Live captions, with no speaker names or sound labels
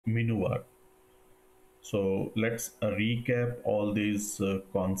Minuar. So let's recap all these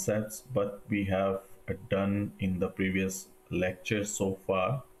concepts, but we have done in the previous lecture so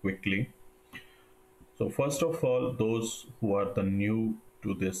far quickly. So first of all, those who are the new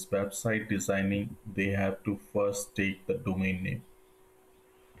to this website designing, they have to first take the domain name.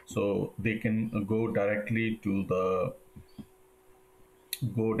 So they can go directly to the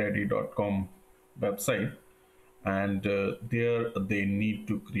godaddy.com website, and there they need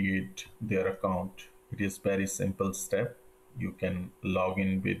to create their account. It is very simple step. You can log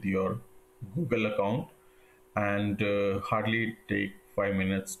in with your Google account, and hardly take 5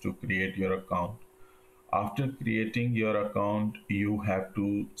 minutes to create your account. After creating your account, you have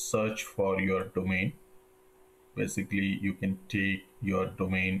to search for your domain. Basically, you can take your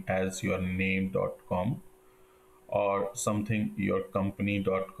domain as your name.com or something your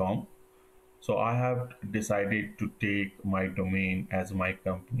company.com. So I have decided to take my domain as my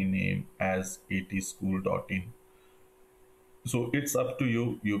company name as atschool.in. So it's up to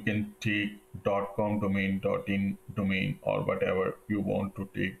you. You can take .com domain, .in domain, or whatever you want to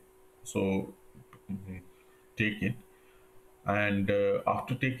take. So take it. And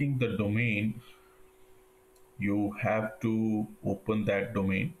after taking the domain, you have to open that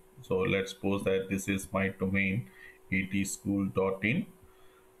domain. So let's suppose that this is my domain, atschool.in.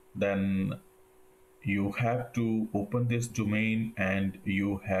 Then you have to open this domain and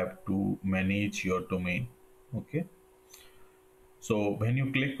you have to manage your domain. Okay, so when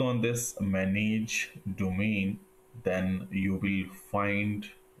you click on this manage domain, then you will find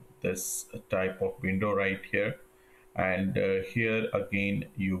this type of window right here, and here again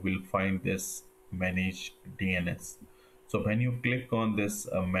you will find this manage DNS. So when you click on this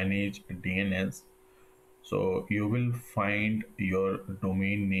manage DNS, so you will find your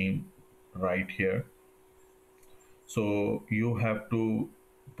domain name right here. So you have to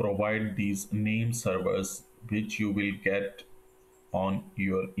provide these name servers which you will get on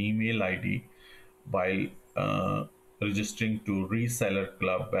your email ID while registering to Reseller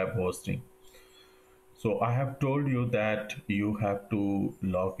Club web hosting. So I have told you that you have to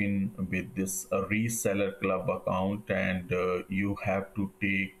log in with this Reseller Club account, and you have to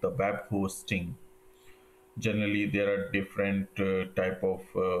take the web hosting. Generally there are different type of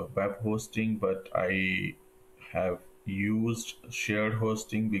web hosting, but I have used shared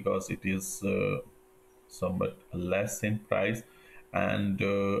hosting because it is somewhat less in price, and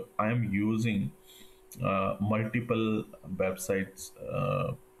I'm using multiple websites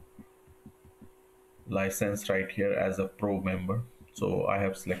license right here as a pro member. So I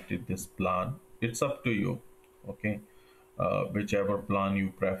have selected this plan. It's up to you. Okay, whichever plan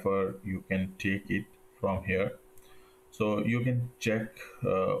you prefer, you can take it from here. So you can check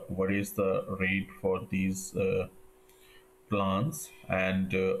what is the rate for these plans,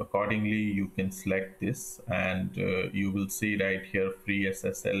 and accordingly you can select this, and you will see right here free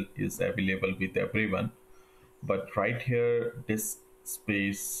SSL is available with everyone, but right here disk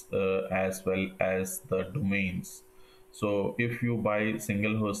space as well as the domains. So if you buy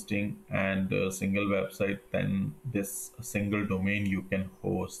single hosting and single website, then this single domain you can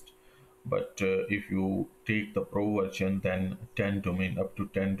host, but if you take the pro version, then 10 domain, up to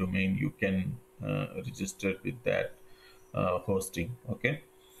 10 domain you can register with that hosting. Okay,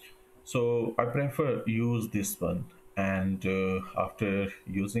 so I prefer use this one, and after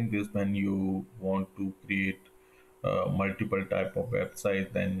using this, when you want to create multiple type of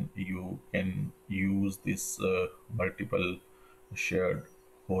website, then you can use this multiple shared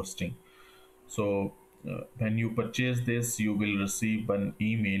hosting. So when you purchase this, you will receive an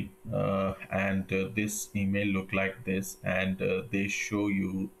email, and this email look like this, and they show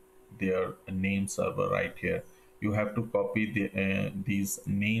you their name server right here. You have to copy these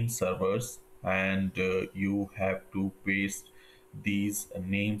name servers, and you have to paste these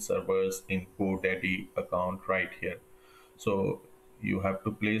name servers in GoDaddy account right here. So you have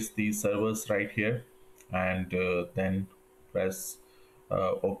to place these servers right here, and then press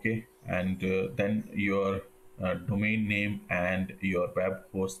OK, and then your domain name and your web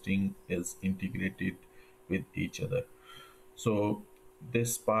hosting is integrated with each other. So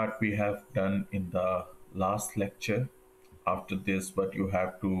this part we have done in the last lecture. After this, what you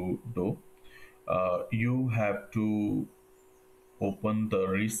have to do, you have to open the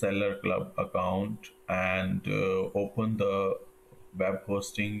Reseller Club account, and open the web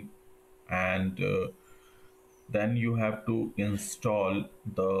hosting, and then you have to install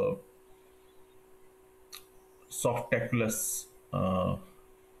the Softaculous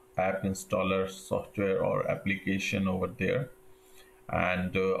app installer software or application over there.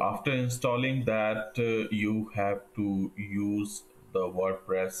 And after installing that, you have to use the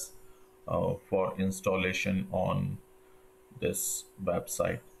WordPress for installation on this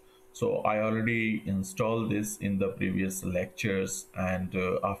website. So I already installed this in the previous lectures, and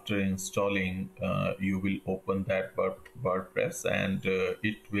after installing you will open that WordPress, and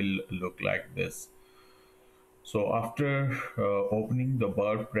it will look like this. So after opening the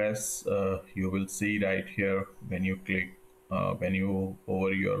WordPress, you will see right here when you click, when you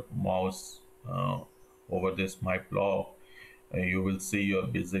over your mouse over this my blog, you will see your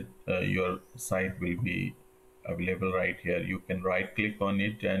visit, your site will be available right here. You can right click on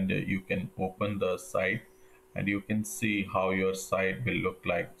it, and you can open the site, and you can see how your site will look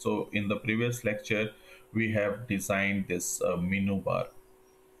like. So in the previous lecture, we have designed this menu bar.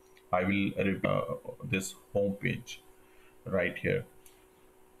 I will this home page right here.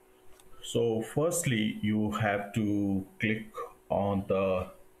 So firstly, you have to click on the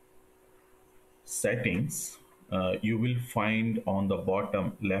settings. You will find on the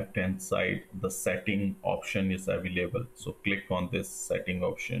bottom left hand side the setting option is available. So click on this setting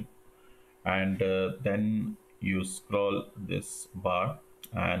option, and then you scroll this bar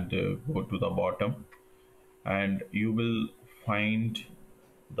and go to the bottom, and you will find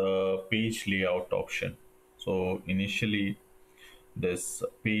the page layout option. So initially this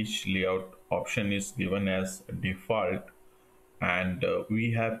page layout option is given as default, and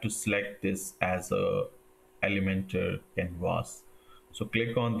we have to select this as a Elementor canvas. So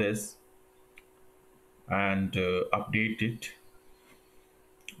click on this and update it.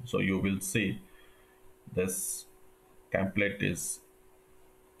 So you will see this template is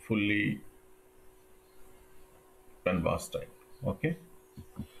fully canvas type. Okay,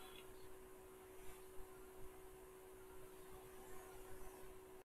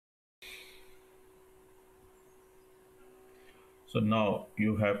 so now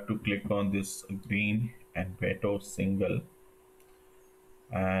you have to click on this green and Envato single,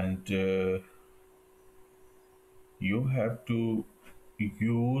 and you have to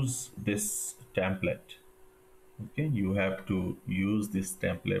use this template. Okay, you have to use this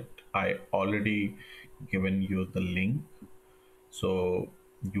template. I already given you the link, so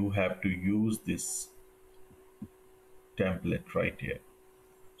you have to use this template right here.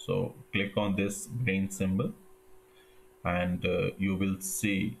 So click on this green symbol, and you will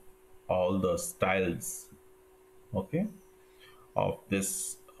see all the styles, okay, of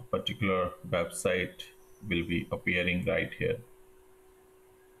this particular website will be appearing right here.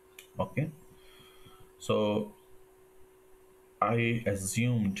 Okay, so I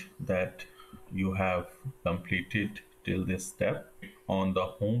assumed that you have completed till this step. On the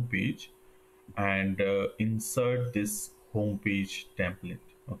home page and insert this home page template.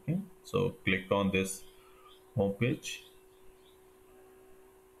 Okay, so click on this home page.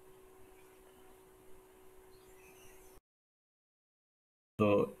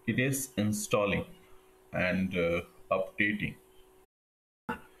 So it is installing and updating.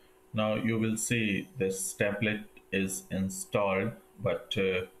 Now you will see this template is installed, but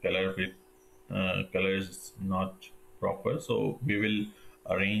color is not proper. So we will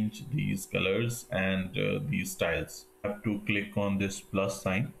arrange these colors and these styles. You have to click on this plus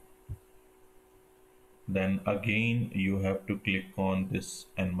sign. Then again you have to click on this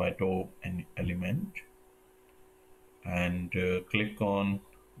Envato element, and click on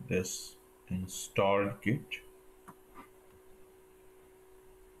this install kit,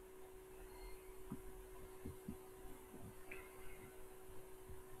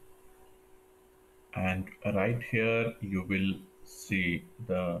 and right here you will see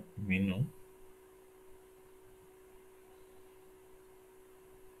the menu.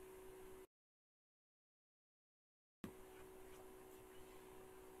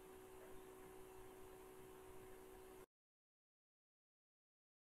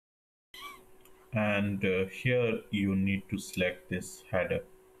 And here you need to select this header.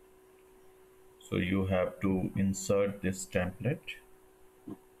 So you have to insert this template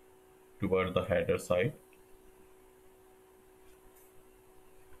toward the header side.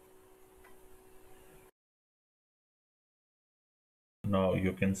 Now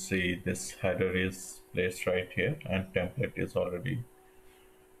you can see this header is placed right here, and template is already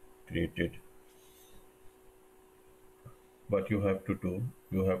created. What you have to do,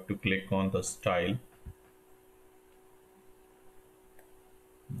 you have to click on the style,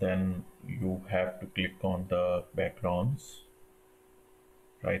 then you have to click on the backgrounds.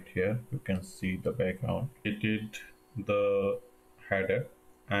 Right here you can see the background. It did the header,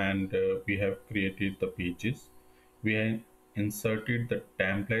 and we have created the pages. We have inserted the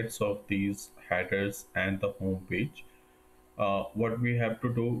templates of these headers and the home page. What we have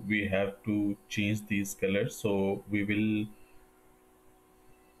to do, we have to change these colors. So we will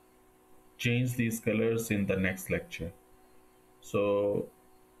change these colors in the next lecture. So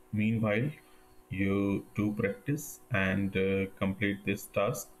meanwhile, you do practice and complete this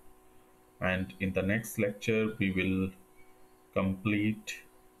task, and in the next lecture we will complete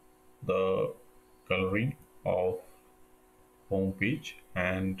the coloring of home page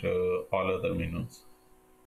and all other menus.